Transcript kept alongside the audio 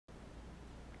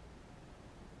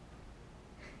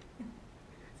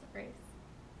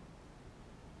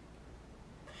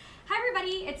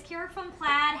everybody, it's Kira from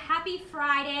Plaid. Happy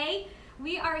Friday.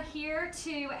 We are here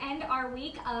to end our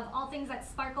week of all things that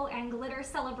sparkle and glitter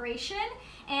celebration,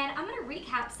 and I'm going to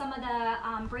recap some of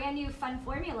the brand new fun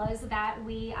formulas that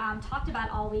we talked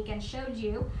about all week and showed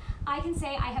you. I can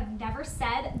say I have never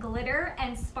said glitter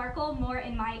and sparkle more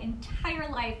in my entire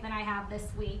life than I have this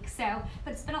week.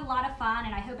 But it's been a lot of fun,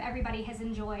 and I hope everybody has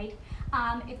enjoyed.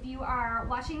 If you are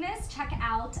watching this, check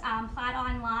out Plaid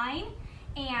online,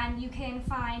 and you can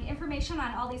find information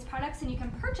on all these products, and you can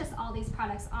purchase all these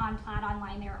products on Plaid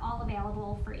online. They're all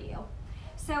available for you.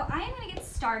 So I am going to get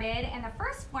started, and the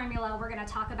first formula we're going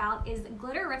to talk about is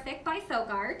Glitterific by Folk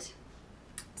Art.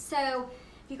 So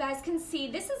you guys can see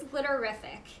this is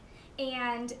Glitterific,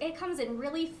 and it comes in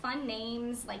really fun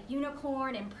names like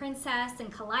Unicorn and Princess and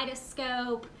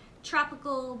Kaleidoscope,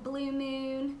 Tropical, Blue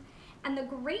Moon. And the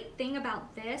great thing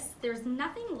about this, there's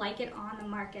nothing like it on the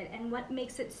market, and what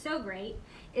makes it so great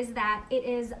is that it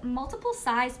is multiple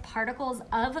size particles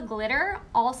of glitter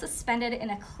all suspended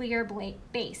in a clear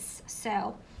base. So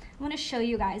I want to show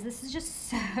you guys, this is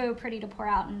just so pretty to pour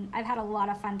out, and I've had a lot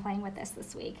of fun playing with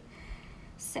this week.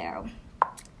 So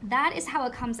that is how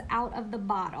it comes out of the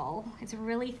bottle. It's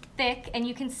really thick, and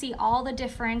you can see all the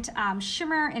different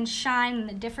shimmer and shine and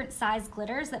the different size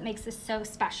glitters that makes this so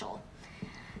special.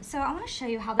 So I want to show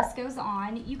you how this goes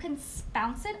on. You can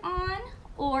bounce it on,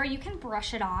 or you can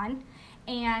brush it on,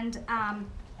 and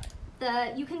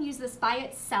you can use this by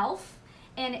itself,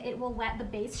 and it will let the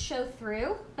base show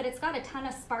through, but it's got a ton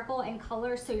of sparkle and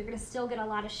color, so you're going to still get a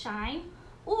lot of shine.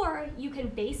 Or you can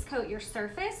base coat your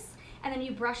surface, and then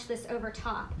you brush this over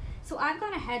top. So I've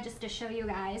gone ahead just to show you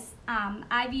guys.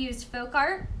 I've used Folk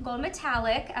Art Gold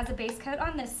Metallic as a base coat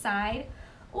on this side,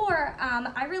 or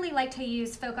I really like to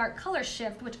use Folk Art Color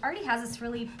Shift, which already has this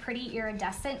really pretty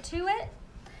iridescent to it.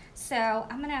 So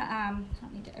I'm gonna, I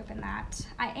don't need to open that.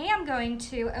 I am going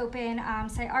to open,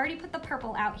 so I already put the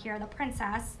purple out here, the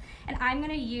Princess, and I'm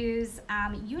gonna use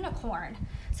Unicorn.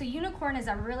 So Unicorn is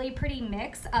a really pretty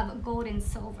mix of gold and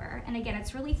silver. And again,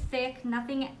 it's really thick,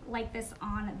 nothing like this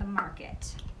on the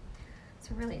market.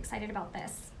 So really excited about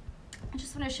this. I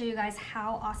just wanna show you guys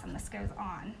how awesome this goes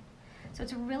on. So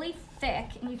it's really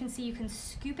thick, and you can see you can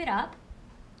scoop it up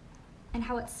and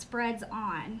how it spreads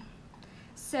on.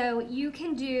 So you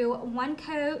can do one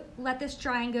coat, let this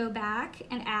dry and go back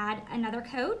and add another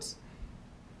coat,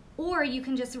 or you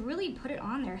can just really put it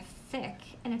on there thick,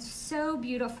 and it's so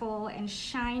beautiful and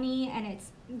shiny, and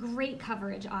it's great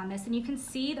coverage on this. And you can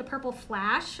see the purple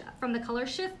flash from the color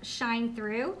shift shine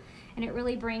through, and it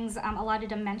really brings a lot of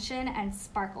dimension and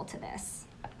sparkle to this.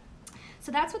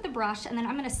 So that's with the brush, and then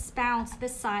I'm gonna spounce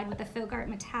this side with the Folk Art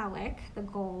Metallic, the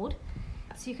gold.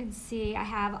 So you can see I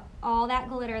have all that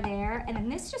glitter there, and then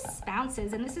this just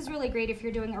spounces, and this is really great if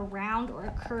you're doing a round or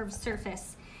a curved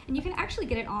surface. And you can actually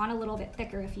get it on a little bit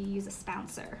thicker if you use a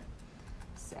spouncer.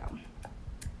 So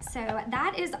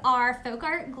that is our Folk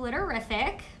Art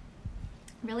Glitterific.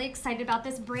 Really excited about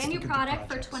this brand new product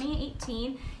for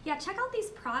 2018. Yeah, check out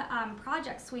these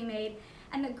projects we made.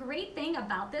 And the great thing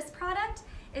about this product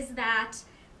is that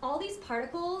all these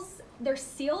particles, they're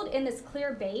sealed in this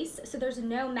clear base, so there's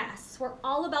no mess. We're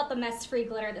all about the mess-free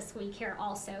glitter this week here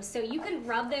also. So you can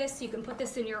rub this, you can put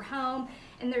this in your home,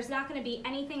 and there's not gonna be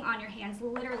anything on your hands.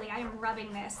 Literally, I am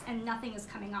rubbing this and nothing is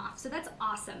coming off. So that's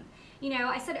awesome. You know,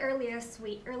 I said earlier this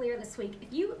week,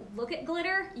 if you look at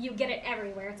glitter, you get it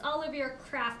everywhere. It's all over your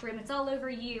craft room, it's all over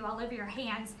you, all over your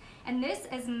hands. And this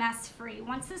is mess-free.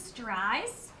 Once this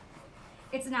dries,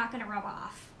 it's not gonna rub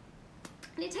off.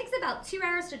 And it takes about 2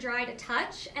 hours to dry to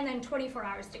touch, and then 24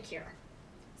 hours to cure.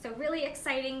 So really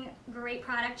exciting, great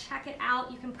product. Check it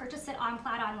out. You can purchase it on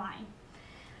Plaid online.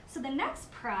 So the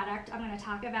next product I'm going to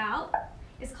talk about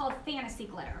is called Fantasy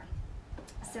Glitter.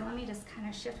 So let me just kind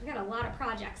of shift. We got a lot of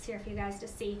projects here for you guys to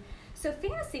see. So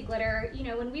Fantasy Glitter, you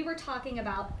know, when we were talking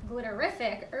about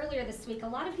Glitterific earlier this week, a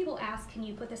lot of people asked, can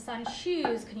you put this on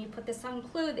shoes? Can you put this on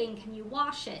clothing? Can you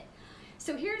wash it?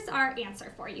 So here's our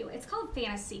answer for you. It's called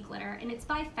Fantasy Glitter, and it's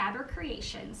by Fabric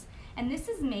Creations. And this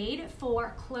is made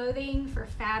for clothing, for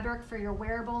fabric, for your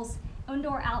wearables,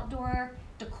 indoor, outdoor,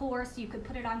 decor, so you could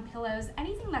put it on pillows,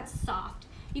 anything that's soft.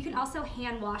 You can also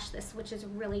hand wash this, which is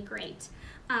really great.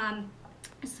 I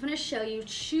just want to show you,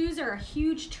 shoes are a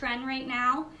huge trend right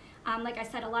now. Like I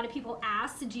said, a lot of people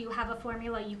asked, do you have a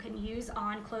formula you can use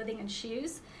on clothing and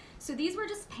shoes? So these were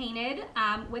just painted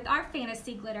with our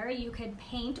Fantasy Glitter. You could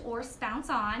paint or spounce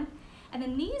on. And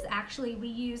then these actually, we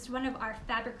used one of our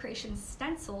Fabric Creation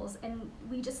stencils, and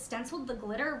we just stenciled the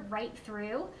glitter right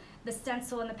through the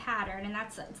stencil and the pattern. And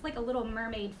it's like a little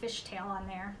mermaid fishtail on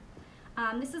there.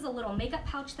 This is a little makeup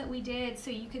pouch that we did,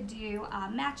 so you could do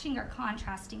matching or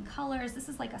contrasting colors. This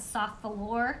is like a soft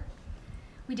velour.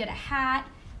 We did a hat.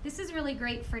 This is really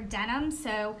great for denim,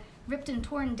 so ripped and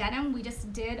torn denim, we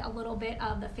just did a little bit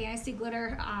of the fantasy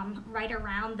glitter right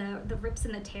around the rips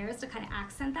and the tears to kind of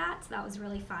accent that, so that was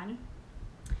really fun.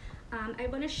 I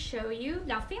want to show you,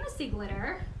 now fantasy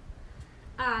glitter,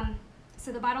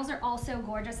 so the bottles are also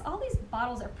gorgeous. All these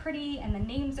bottles are pretty and the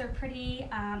names are pretty.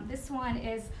 This one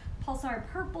is Pulsar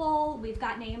Purple. We've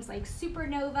got names like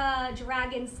Supernova,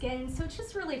 Dragon Skin, so it's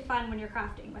just really fun when you're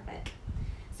crafting with it.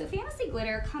 So fantasy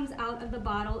glitter comes out of the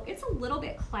bottle. It's a little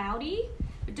bit cloudy,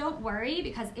 but don't worry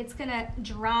because it's gonna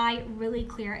dry really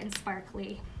clear and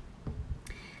sparkly.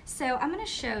 So I'm gonna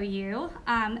show you,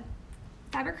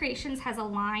 Fabric Creations has a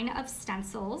line of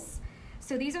stencils.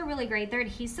 So these are really great. They're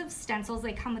adhesive stencils.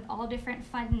 They come with all different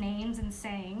fun names and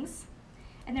sayings.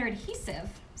 And they're adhesive.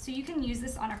 So you can use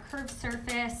this on a curved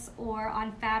surface or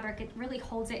on fabric. It really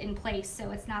holds it in place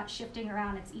so it's not shifting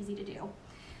around. It's easy to do.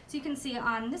 So you can see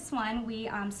on this one,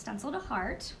 we stenciled a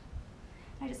heart.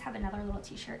 I just have another little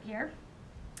t-shirt here.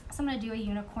 So I'm gonna do a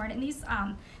unicorn. And these,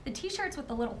 the t-shirts with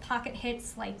the little pocket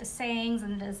hits, like the sayings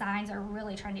and the designs are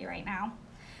really trendy right now.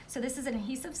 So this is an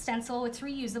adhesive stencil, it's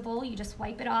reusable. You just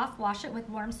wipe it off, wash it with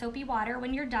warm soapy water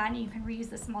when you're done. You can reuse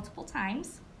this multiple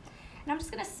times. And I'm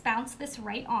just gonna spounce this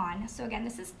right on. So again,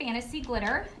 this is Fantasy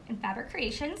Glitter in Fabric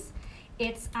Creations.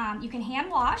 It's, you can hand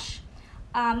wash.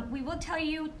 We will tell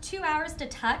you 2 hours to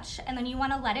touch, and then you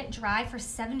wanna let it dry for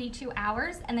 72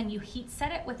 hours, and then you heat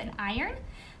set it with an iron.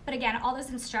 But again, all those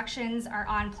instructions are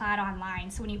on Plaid Online.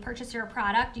 So when you purchase your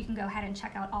product, you can go ahead and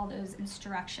check out all those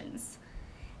instructions.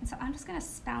 And so I'm just gonna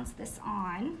spounce this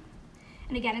on.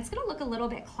 And again, it's gonna look a little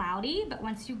bit cloudy, but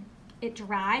once it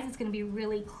dries, it's gonna be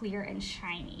really clear and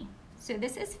shiny. So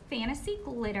this is Fantasy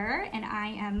Glitter, and I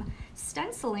am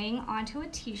stenciling onto a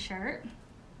t-shirt.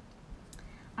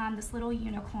 This little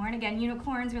unicorn. Again,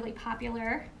 unicorn's really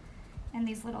popular. And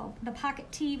these little, the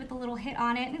pocket tee with the little hit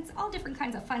on it, and it's all different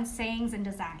kinds of fun sayings and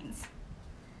designs.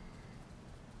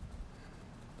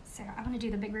 So I'm gonna do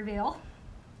the big reveal.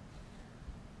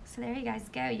 So there you guys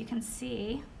go, you can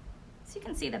see. So you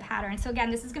can see the pattern. So again,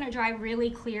 this is gonna dry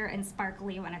really clear and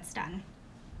sparkly when it's done.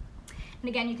 And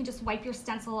again, you can just wipe your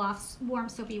stencil off warm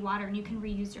soapy water and you can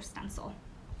reuse your stencil.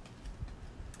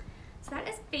 So that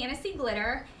is Fantasy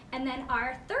Glitter. And then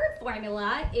our third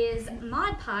formula is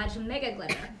Mod Podge Mega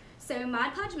Glitter. So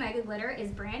Mod Podge Mega Glitter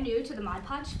is brand new to the Mod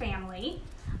Podge family.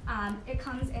 It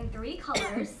comes in 3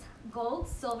 colors, gold,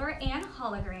 silver, and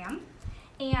hologram.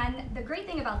 And the great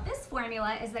thing about this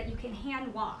formula is that you can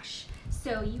hand wash.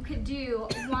 So you could do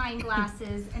wine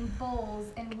glasses and bowls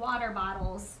and water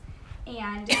bottles,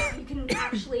 and you can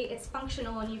actually, it's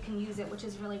functional and you can use it, which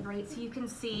is really great. So you can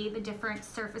see the different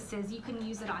surfaces. You can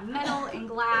use it on metal and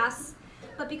glass,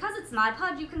 but because it's Mod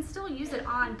Podge, you can still use it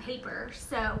on paper.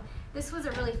 So this was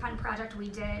a really fun project we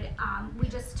did. We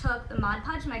just took the Mod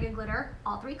Podge Mega Glitter,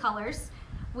 all 3 colors.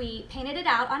 We painted it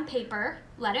out on paper,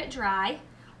 let it dry,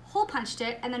 hole punched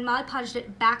it, and then Mod Podged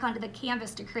it back onto the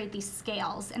canvas to create these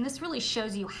scales. And this really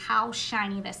shows you how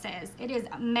shiny this is. It is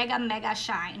mega, mega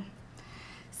shine.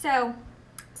 So I'm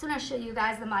gonna show you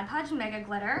guys the Mod Podge Mega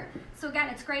Glitter. So again,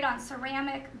 it's great on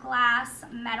ceramic, glass,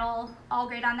 metal, all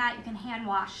great on that. You can hand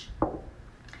wash.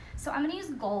 So I'm gonna use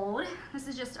gold. This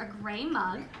is just a gray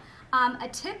mug. A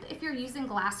tip if you're using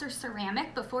glass or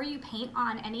ceramic, before you paint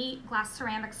on any glass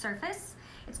ceramic surface,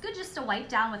 it's good just to wipe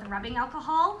down with rubbing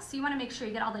alcohol. So you wanna make sure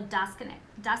you get all the dust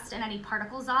and any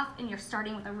particles off, and you're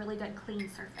starting with a really good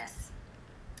clean surface.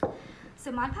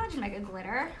 So Mod Podge Mega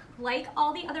Glitter, like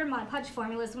all the other Mod Podge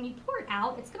formulas, when you pour it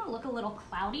out, it's gonna look a little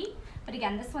cloudy, but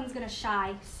again, this one's gonna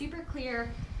shine super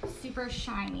clear, super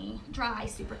shiny, dry,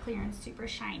 super clear, and super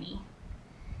shiny.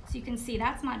 So you can see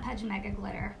that's Mod Podge Mega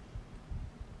Glitter.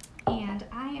 And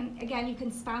again, you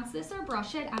can spounce this or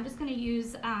brush it. I'm just gonna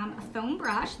use a foam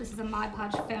brush. This is a Mod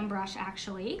Podge foam brush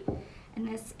actually. And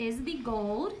this is the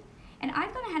gold. And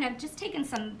I've gone ahead and just taken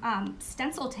some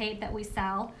stencil tape that we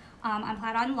sell on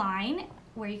Plaid Online,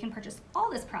 where you can purchase all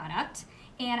this product.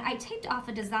 And I taped off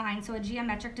a design, so a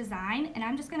geometric design, and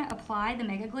I'm just gonna apply the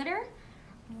Mega Glitter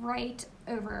right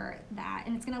over that,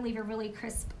 and it's gonna leave a really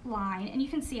crisp line. And you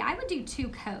can see I would do 2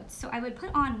 coats. So I would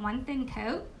put on 1 thin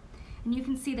coat, and you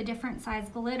can see the different size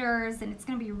glitters, and it's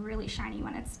gonna be really shiny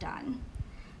when it's done.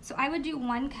 So I would do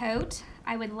 1 coat,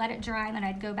 I would let it dry, and then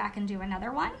I'd go back and do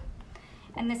another one.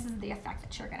 And this is the effect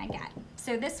that you're gonna get.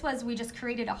 So this was, we just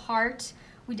created a heart.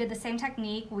 We did the same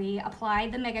technique. We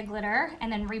applied the Mega Glitter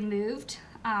and then removed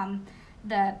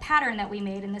the pattern that we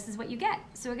made, and this is what you get.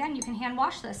 So again, you can hand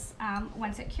wash this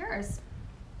once it cures.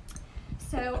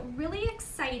 So really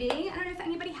exciting. I don't know if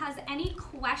anybody has any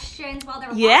questions while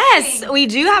they're Yes, watching. we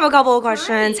do have a couple of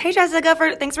questions. Great. Hey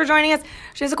Jessica, thanks for joining us.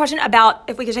 She has a question about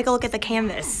if we could take a look at the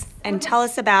canvas and tell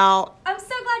us about I'm so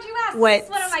glad you asked. what's This is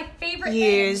one of my favorite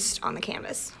used things. on the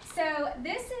canvas. So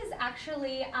this is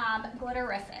actually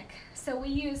glitterific. So we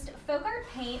used folk art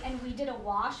paint and we did a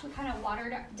wash. We kind of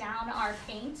watered down our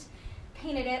paint,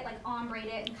 painted it, like ombre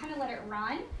it, and kind of let it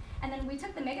run. And then we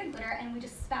took the mega glitter and we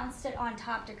just bounced it on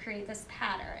top to create this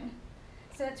pattern.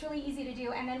 So it's really easy to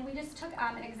do. And then we just took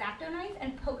an X-Acto knife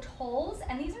and poked holes.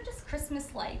 And these are just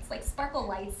Christmas lights, like sparkle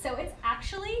lights. So it's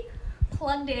actually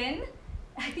plugged in.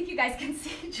 I think you guys can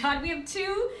see, John, we have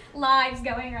 2 lives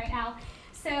going right now.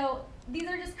 So these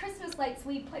are just Christmas lights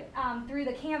we put through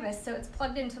the canvas, so it's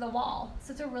plugged into the wall.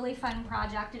 So it's a really fun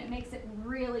project and it makes it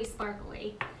really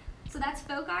sparkly. So that's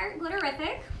Folk Art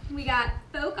Glitterific. We got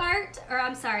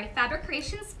Fabric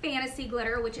Creations Fantasy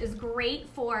Glitter, which is great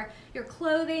for your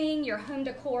clothing, your home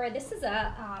decor. This is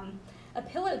a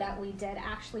pillow that we did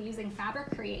actually using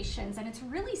Fabric Creations, and it's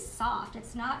really soft.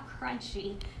 It's not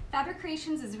crunchy. Fabric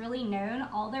Creations is really known.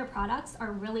 All their products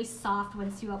are really soft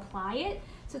once you apply it,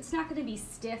 so it's not going to be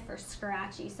stiff or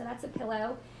scratchy. So that's a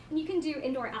pillow. And you can do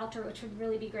indoor-outdoor, which would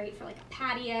really be great for like a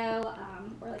patio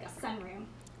or like a sunroom.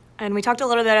 And we talked a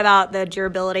little bit about the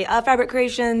durability of Fabric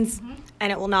Creations,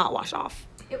 and it will not wash off.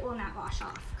 It will not wash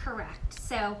off, correct.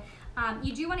 So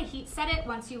you do want to heat set it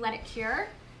once you let it cure.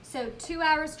 So 2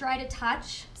 hours dry to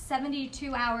touch,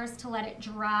 72 hours to let it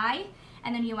dry,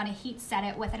 and then you want to heat set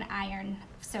it with an iron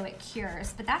so it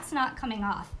cures. But that's not coming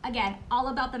off. Again, all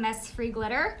about the mess-free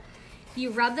glitter.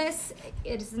 You rub this,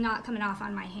 it is not coming off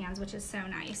on my hands, which is so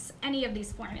nice. Any of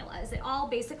these formulas, all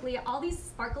these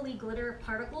sparkly glitter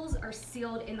particles are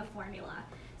sealed in the formula.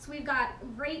 So we've got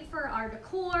great for our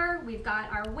decor, we've got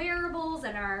our wearables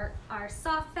and our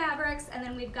soft fabrics, and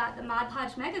then we've got the Mod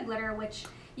Podge Mega Glitter, which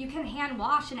you can hand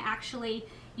wash and actually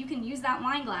you can use that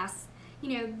wine glass.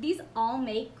 You know, these all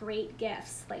make great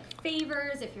gifts, like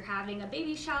favors if you're having a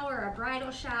baby shower or a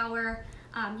bridal shower.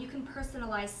 You can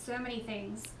personalize so many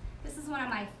things. This is one of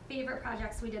my favorite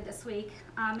projects we did this week,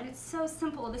 and it's so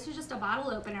simple. This is just a bottle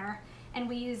opener, and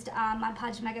we used Mod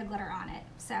Podge Mega Glitter on it.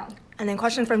 So. And then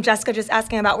question from Jessica just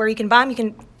asking about where you can buy them. You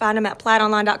can find them at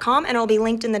plaidonline.com, and it will be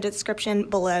linked in the description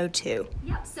below too.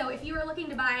 Yep, so if you are looking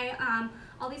to buy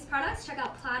all these products, check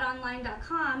out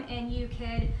plaidonline.com, and you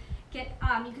could get,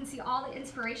 you can see all the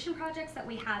inspiration projects that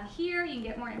we have here. You can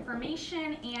get more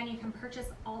information, and you can purchase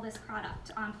all this product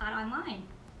on Plaid Online.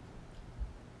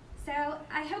 So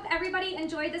I hope everybody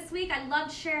enjoyed this week. I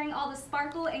loved sharing all the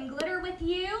sparkle and glitter with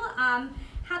you.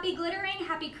 Happy glittering,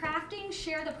 happy crafting.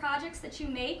 Share the projects that you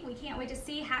make. We can't wait to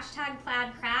see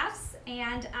 #PlaidCrafts.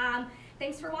 And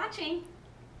thanks for watching.